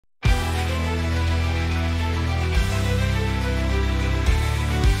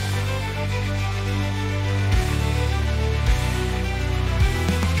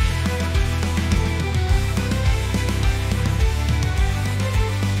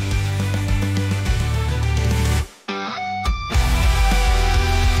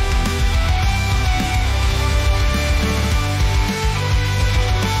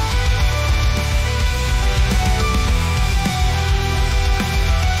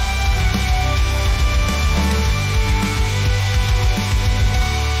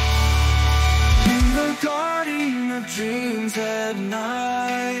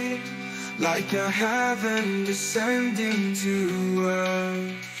like a heaven descending to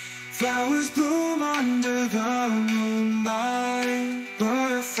earth. Flowers bloom under the moonlight.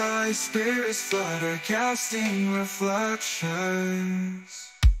 Butterfly spirits flutter, casting reflections.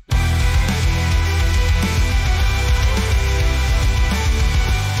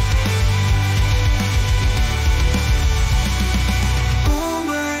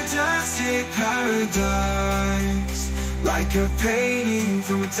 Paradise, like a painting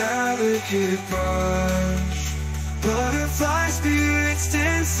from a delicate brush. Butterfly spirits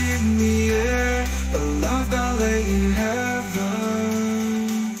dance in the air, a love ballet in heavens.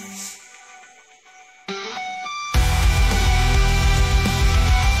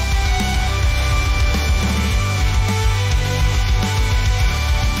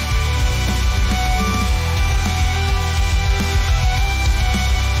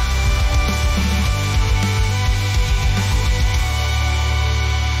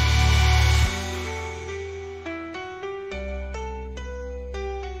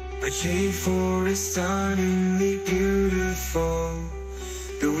 The cave forest stunningly beautiful.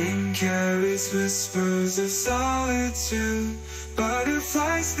 The wind carries whispers of solitude.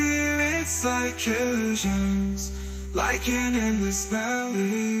 Butterfly spirits like illusions, like an endless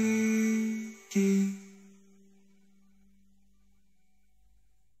melody.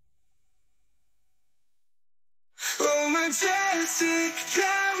 Oh, majestic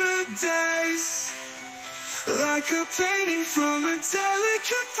paradise, like a painting from a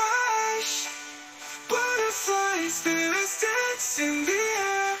delicate brush. Butterfly spirits dance in the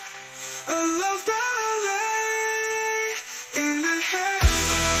air, a love ballet in the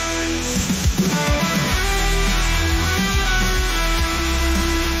heavens.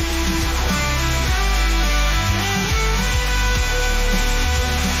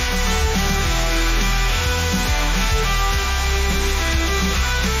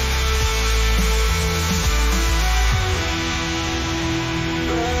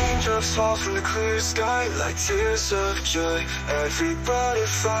 Raindrops fall from the clear sky like tears of joy. Every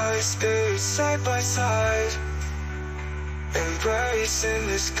butterfly spirit side by side, embracing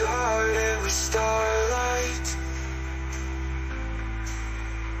this garden with starlight.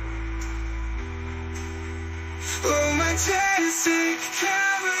 Oh, majestic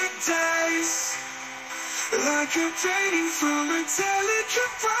paradise, like a painting from a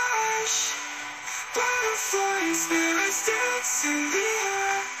delicate brush. Butterfly spirits dance in the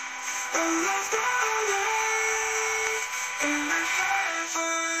air, a love ballet in the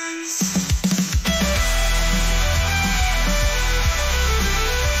heavens.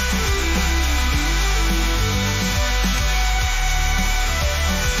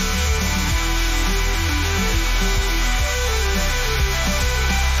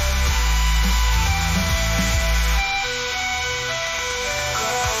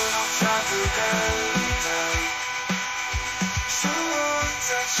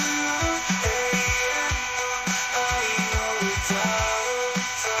 Tamashī